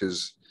sure,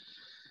 because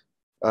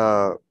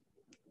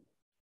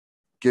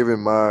given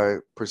my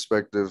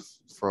perspective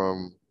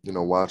from,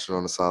 watching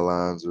on the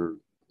sidelines or,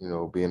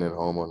 being at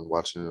home and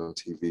watching it on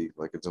TV,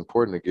 like, it's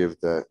important to give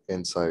that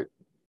insight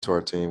to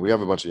our team. We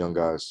have a bunch of young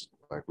guys.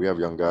 Like, we have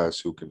young guys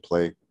who can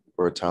play,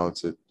 who are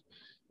talented,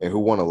 and who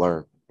want to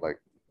learn.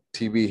 Like,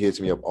 TV hits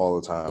me up all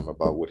the time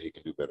about what he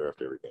can do better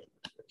after every game.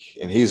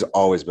 And he's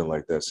always been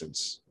like that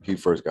since he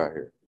first got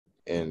here.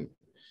 And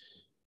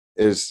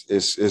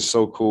it's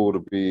so cool to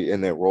be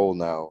in that role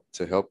now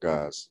to help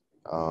guys.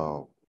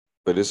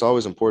 But it's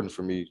always important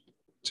for me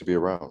to be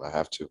around. I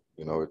have to,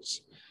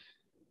 it's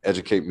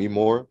educate me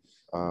more.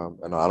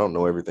 And I don't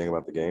know everything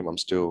about the game.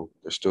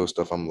 There's still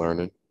stuff I'm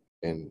learning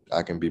and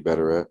I can be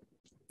better at,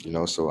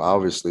 so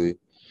obviously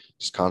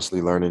just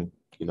constantly learning,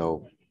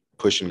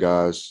 pushing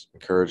guys,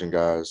 encouraging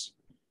guys,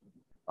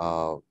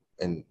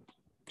 and,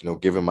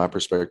 giving my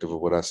perspective of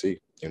what I see,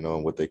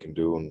 and what they can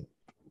do and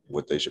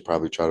what they should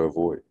probably try to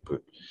avoid.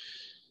 But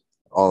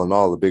all in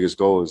all, the biggest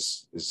goal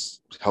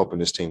is helping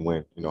this team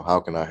win. How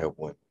can I help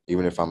win?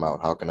 Even if I'm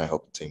out, how can I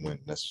help the team win?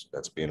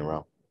 That's being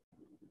around.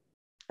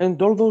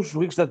 And all those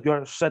weeks that you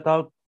are set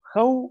out,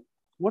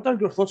 what are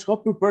your thoughts? How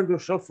prepare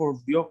yourself for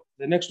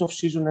the next off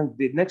season and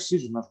the next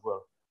season as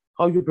well?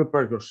 How you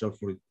prepare yourself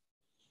for it?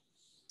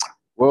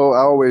 Well,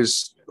 I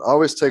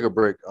always take a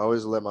break. I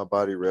always let my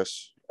body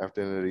rest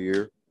after the end of the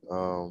year.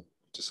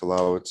 Just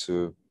allow it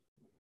to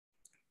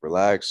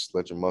relax,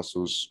 let your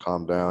muscles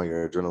calm down.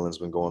 Your adrenaline's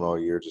been going all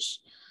year.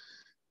 Just,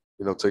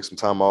 take some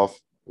time off,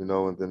 and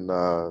then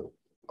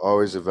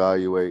always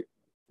evaluate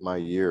my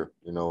year,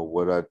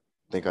 what I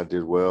think I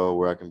did well,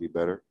 where I can be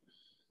better.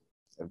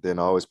 And then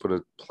I always put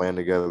a plan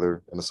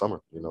together in the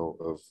summer,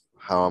 of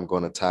how I'm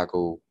going to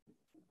tackle,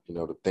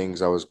 the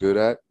things I was good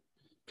at,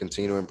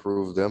 continue to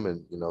improve them,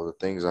 and, the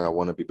things I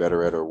want to be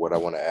better at or what I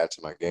want to add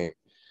to my game,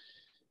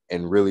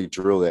 and really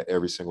drill that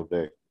every single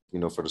day,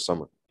 for the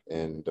summer.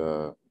 And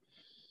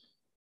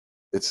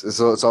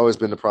it's always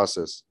been the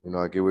process.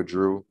 I get with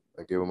Drew,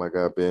 I get with my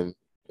guy Ben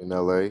in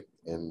LA,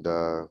 and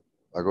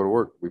I go to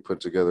work. We put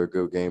together a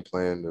good game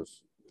plan of,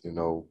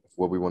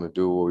 what we want to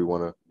do, what we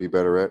want to be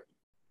better at,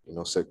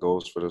 set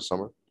goals for the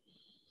summer,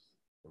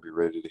 and be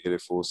ready to hit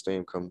it full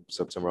steam come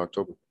September,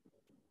 October.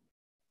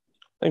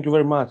 Thank you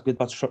very much. Get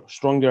back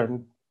stronger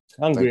and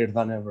hungrier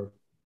than ever.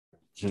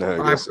 No,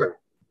 All right,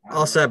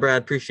 all set,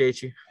 Brad.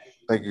 Appreciate you.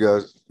 Thank you,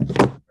 guys.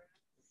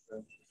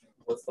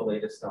 What's the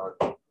latest on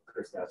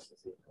Chris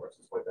Gaskins works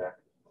his way back?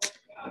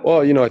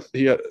 Well,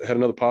 he had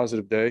another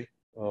positive day.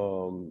 Did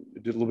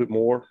a little bit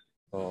more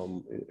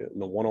in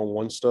the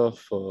one-on-one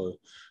stuff.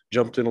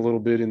 Jumped in a little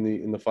bit in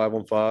the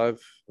 5-on-5.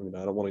 I mean,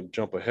 I don't want to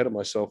jump ahead of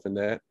myself in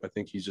that. I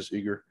think he's just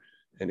eager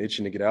and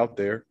itching to get out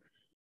there.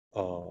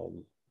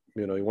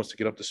 He wants to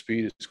get up to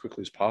speed as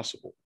quickly as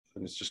possible,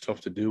 and it's just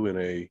tough to do in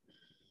a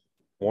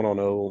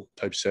 1-on-0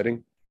 type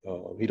setting.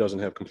 He doesn't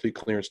have complete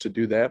clearance to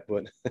do that,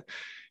 but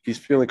he's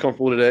feeling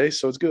comfortable today,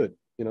 so it's good.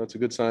 It's a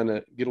good sign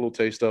to get a little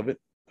taste of it.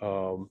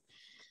 And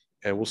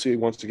we'll see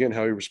once again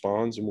how he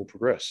responds, and we'll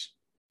progress.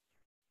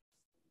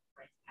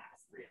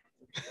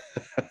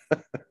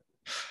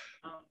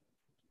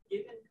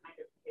 Given kind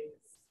of his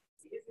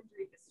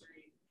injury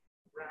history,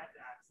 Brad's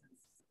absence,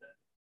 the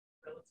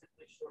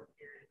relatively short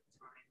period of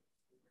time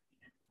at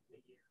the end of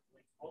the year,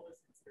 like all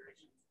those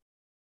considerations,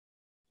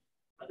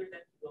 other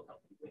than he will help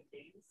you win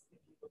games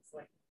if he looks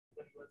like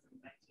what he was in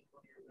 19,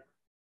 20 or whatever,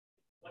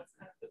 what's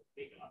kind of the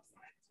big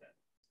upside to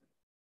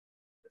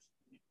push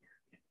him in here?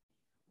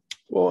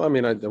 Well, I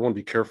mean, I want to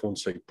be careful and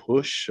say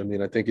push. I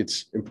mean, I think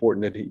it's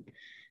important that he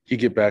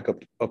get back up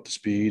to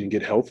speed and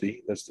get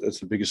healthy. That's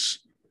the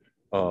biggest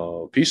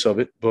piece of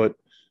it. But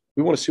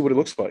we want to see what it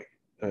looks like.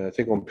 I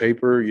think on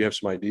paper you have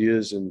some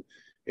ideas and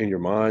in your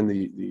mind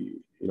the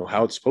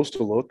how it's supposed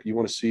to look. You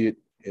want to see it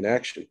in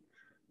action.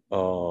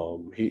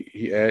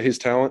 He his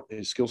talent,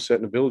 his skill set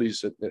and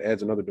abilities that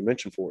adds another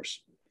dimension for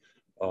us.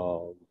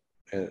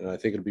 And I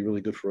think it'll be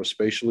really good for us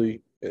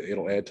spatially.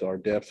 It'll add to our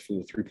depth from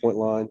the 3-point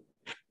line.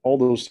 All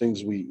those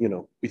things we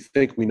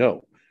think we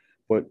know,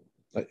 but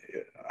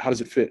how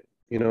does it fit?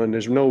 And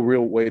there's no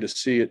real way to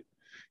see it,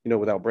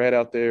 without Brad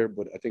out there.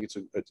 But I think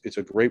it's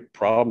a great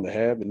problem to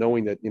have, and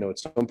knowing that at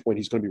some point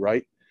he's going to be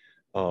right.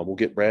 We'll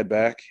get Brad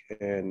back,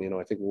 and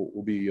I think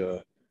we'll be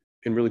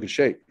in really good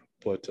shape.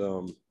 But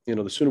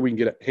the sooner we can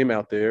get him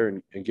out there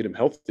and get him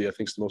healthy, I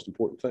think is the most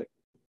important thing.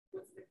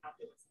 What's the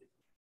calculus to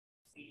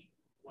see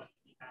what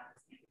he has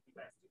and if you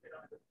guys do it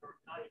on the or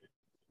not even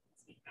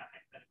speak that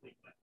hypothetically,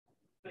 but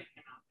putting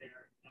him out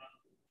there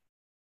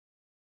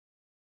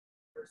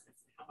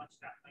versus how much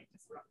that might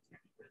disrupt his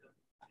rhythm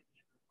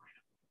in the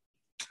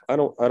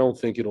lineup? I don't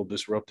think it'll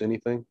disrupt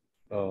anything.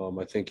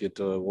 I think it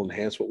will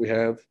enhance what we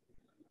have.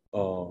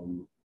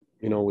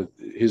 With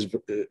his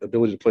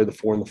ability to play the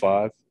 4 and the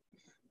 5,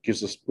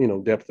 gives us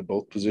depth at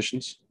both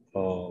positions.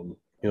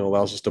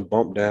 Allows us to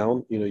bump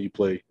down. You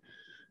play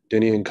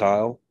Denny and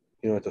Kyle,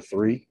 at the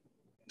 3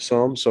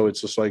 some. So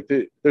it's just like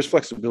there's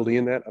flexibility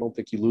in that. I don't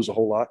think you lose a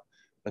whole lot.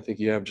 I think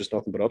you have just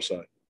nothing but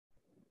upside.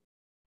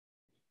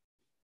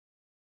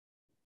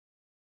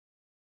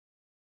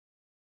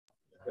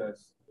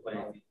 Guys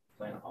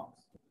playing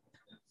Hawks.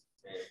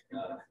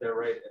 And they're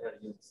right ahead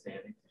of you in the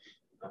standing.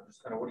 I'm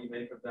just kind of, what do you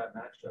make of that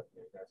matchup?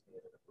 You guys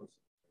being in the post?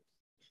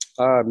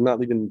 I'm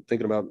not even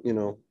thinking about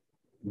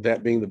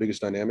that being the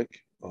biggest dynamic.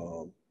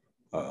 I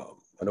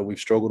know we've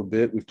struggled a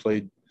bit. We've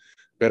played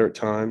better at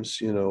times.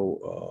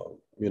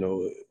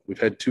 We've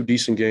had 2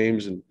 decent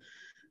games, and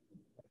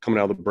coming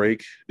out of the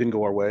break didn't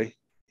go our way.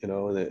 And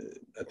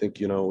I think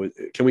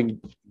can we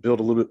build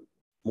a little bit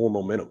more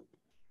momentum.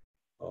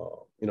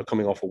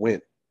 Coming off a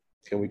win,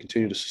 can we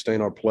continue to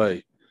sustain our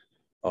play?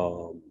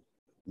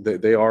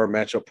 They are a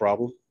matchup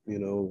problem.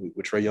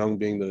 With Trae Young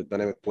being the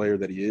dynamic player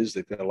that he is,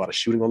 they've got a lot of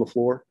shooting on the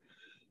floor.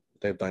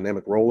 They have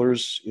dynamic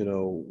rollers.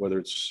 Whether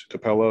it's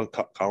Capella,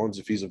 Collins,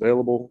 if he's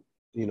available.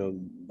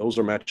 Those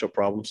are matchup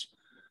problems.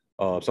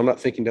 So I'm not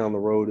thinking down the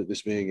road at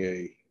this being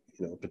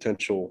a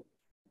potential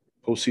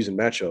postseason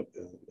matchup.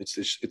 It's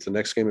the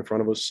next game in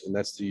front of us, and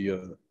that's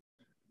the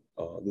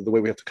way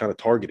we have to kind of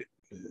target it.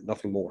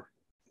 Nothing more.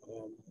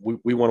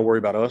 We want to worry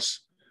about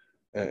us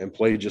and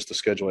play just the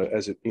schedule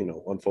as it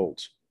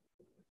unfolds.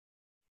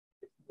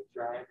 Which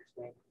I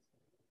understand,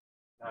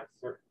 not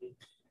certainty.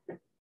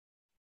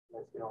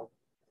 Let's tell.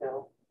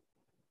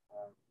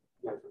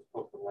 You guys were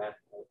supposed to laugh.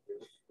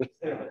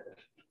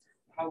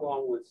 How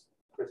long was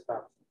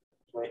Kristaps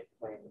playing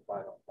the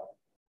final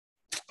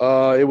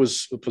five? It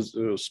was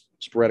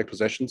sporadic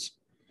possessions,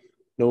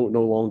 no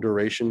long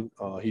duration.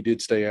 He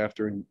did stay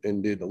after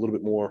and did a little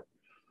bit more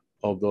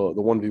of the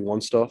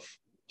 1v1 stuff.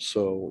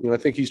 So I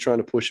think he's trying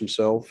to push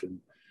himself and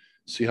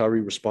see how he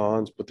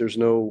responds. But there's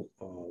still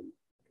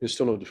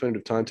no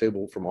definitive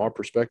timetable from our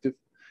perspective.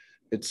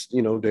 It's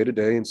day to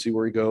day and see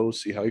where he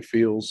goes, see how he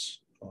feels.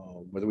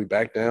 Whether we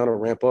back down or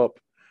ramp up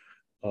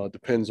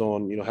depends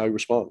on how he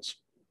responds.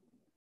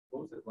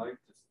 What was it like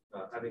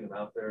just having him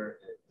out there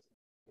and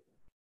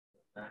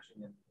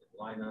matching in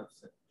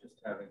lineups and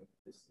just having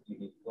this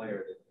unique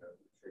player that I'm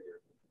sure you're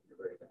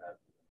ready to have?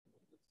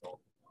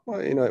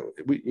 Well,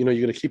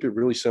 you're going to keep it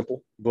really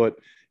simple, but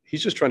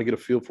he's just trying to get a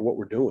feel for what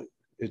we're doing.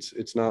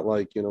 It's not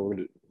like we're going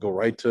to go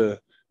right to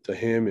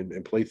him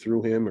and play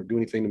through him or do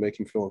anything to make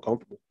him feel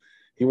uncomfortable.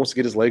 He wants to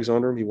get his legs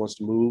under him. He wants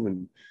to move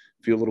and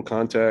feel a little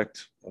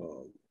contact,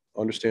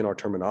 understand our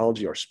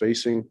terminology, our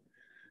spacing,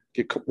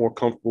 get more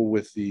comfortable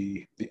with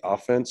the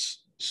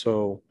offense.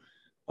 So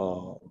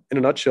in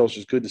a nutshell, it's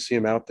just good to see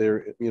him out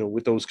there,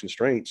 with those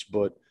constraints,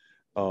 but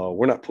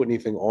we're not putting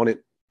anything on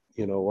it,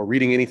 or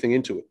reading anything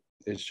into it.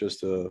 It's just,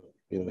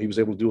 he was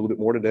able to do a little bit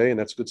more today, and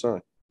that's a good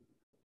sign.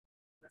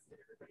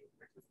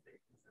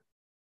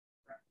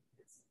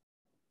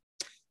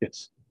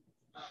 Yes.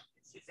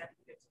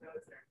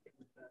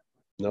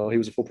 No, he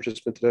was a full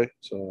participant today,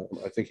 so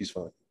I think he's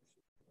fine.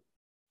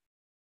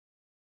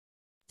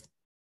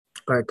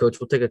 All right, Coach,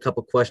 we'll take a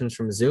couple questions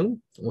from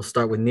Zoom. We'll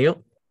start with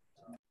Neil.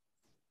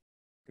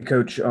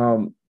 Coach,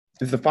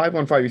 is the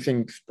 5-on-5 you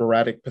think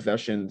sporadic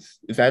possessions,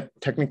 is that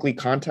technically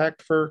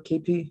contact for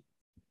KP?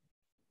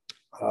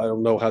 I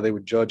don't know how they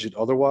would judge it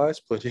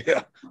otherwise, but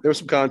yeah, there was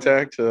some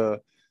contact.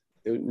 It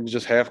was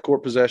just half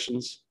court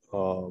possessions,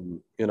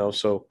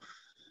 so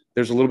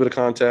there's a little bit of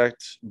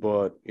contact,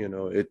 but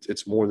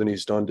it's more than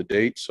he's done to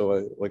date.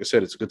 So like I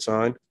said, it's a good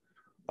sign.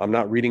 I'm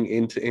not reading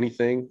into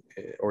anything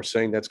or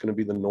saying that's going to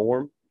be the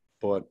norm,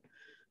 but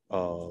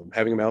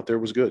having him out there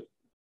was good.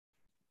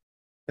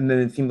 And then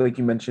it seemed like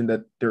you mentioned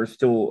that there are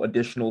still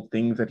additional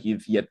things that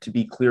he's yet to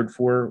be cleared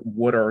for.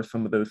 What are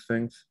some of those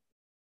things?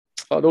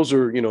 Those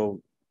are,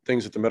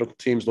 things that the medical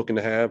team's looking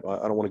to have.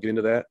 I don't want to get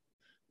into that.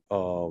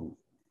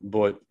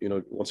 But,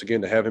 once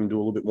again, to have him do a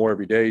little bit more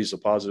every day is a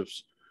positive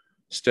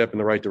step in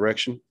the right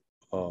direction.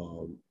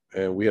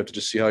 And we have to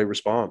just see how he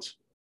responds.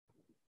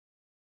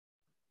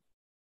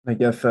 I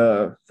guess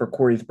for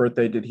Corey's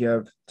birthday, did he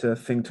have to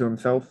sing to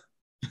himself?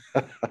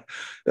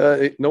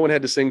 No one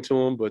had to sing to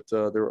him, but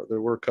there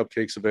were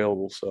cupcakes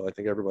available. So I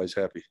think everybody's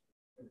happy.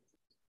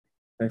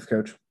 Thanks,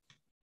 Coach.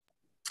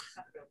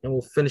 And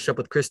we'll finish up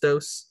with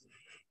Christos.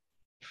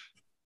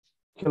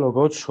 Hello,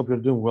 Coach. Hope you're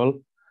doing well.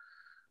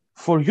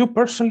 For you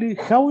personally,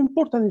 how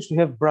important is to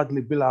have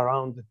Bradley Beal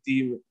around the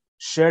team,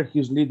 share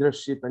his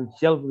leadership, and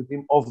help the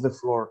team off the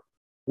floor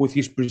with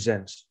his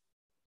presence?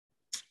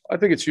 I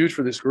think it's huge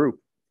for this group.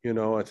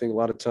 I think a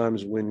lot of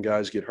times when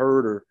guys get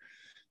hurt or,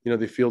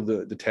 they feel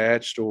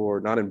detached or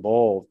not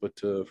involved, but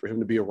for him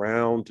to be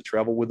around, to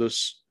travel with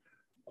us,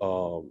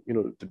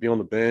 to be on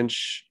the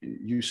bench,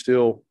 you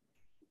still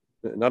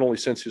not only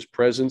sense his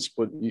presence,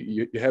 but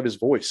you have his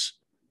voice.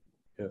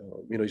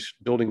 He's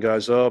building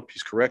guys up,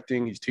 he's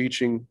correcting, he's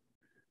teaching,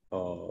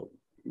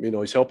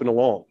 he's helping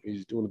along.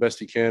 He's doing the best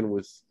he can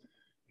with,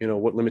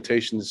 what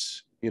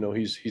limitations,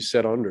 he's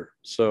set under.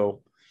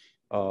 So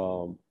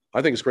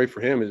I think it's great for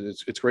him.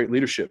 It's great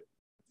leadership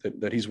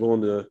that he's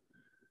willing to,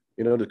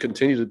 to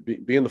continue to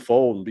be in the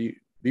fold and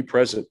be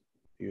present.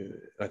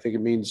 I think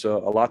it means a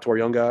lot to our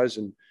young guys.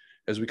 And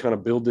as we kind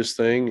of build this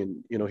thing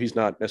and, he's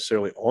not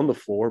necessarily on the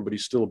floor, but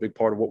he's still a big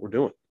part of what we're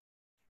doing.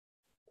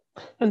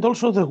 And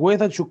also the way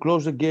that you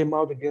close the game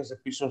out against the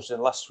Pistons in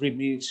the last 3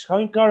 minutes, how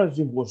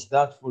encouraging was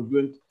that for you?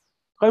 And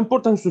how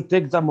important is to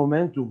take that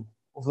momentum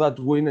of that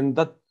win and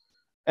that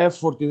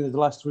effort in the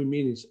last 3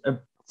 minutes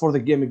for the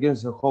game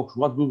against the Hawks?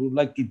 What we would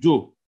like to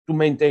do to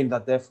maintain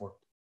that effort?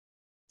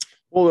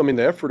 Well,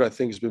 the effort I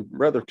think has been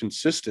rather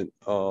consistent.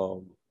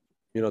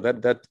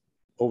 That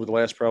over the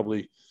last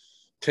probably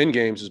 10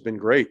 games has been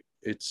great.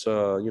 It's,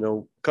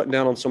 cutting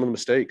down on some of the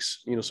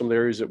mistakes, some of the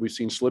areas that we've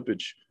seen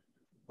slippage.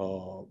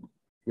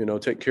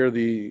 Take care of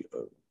the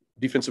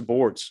defensive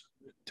boards,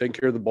 taking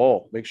care of the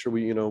ball, make sure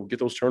we, get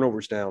those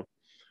turnovers down.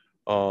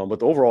 But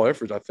the overall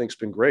effort, I think, has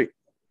been great.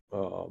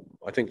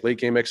 I think late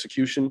game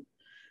execution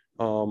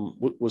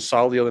was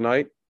solid the other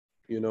night.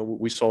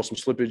 We saw some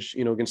slippage,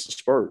 against the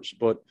Spurs,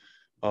 but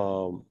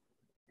we're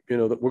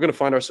going to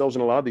find ourselves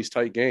in a lot of these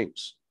tight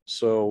games.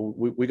 So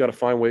we got to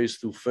find ways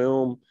through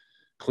film,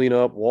 clean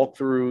up,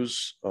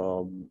 walkthroughs,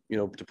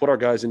 to put our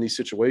guys in these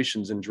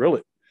situations and drill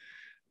it.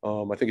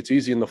 I think it's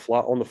easy on the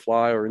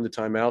fly or in the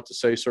timeout to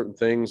say certain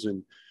things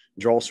and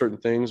draw certain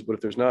things, but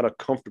if there's not a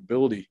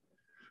comfortability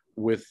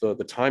with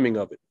the timing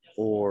of it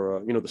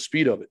or the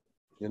speed of it,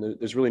 and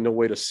there's really no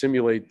way to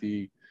simulate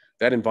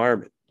that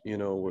environment,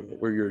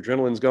 where your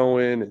adrenaline's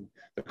going and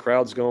the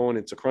crowd's going.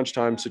 It's a crunch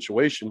time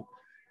situation.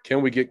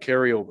 Can we get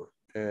carryover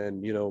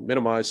and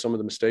minimize some of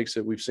the mistakes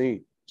that we've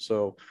seen?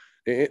 So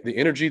the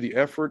energy, the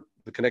effort,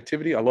 the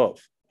connectivity, I love.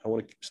 I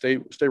want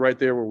to stay right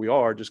there where we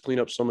are. Just clean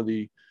up some of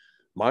the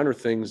minor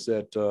things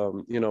that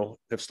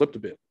have slipped a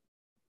bit.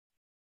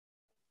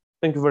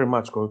 Thank you very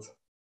much, Coach.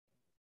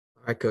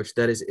 All right, Coach,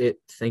 that is it.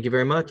 Thank you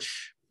very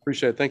much.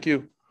 Appreciate it. Thank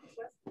you.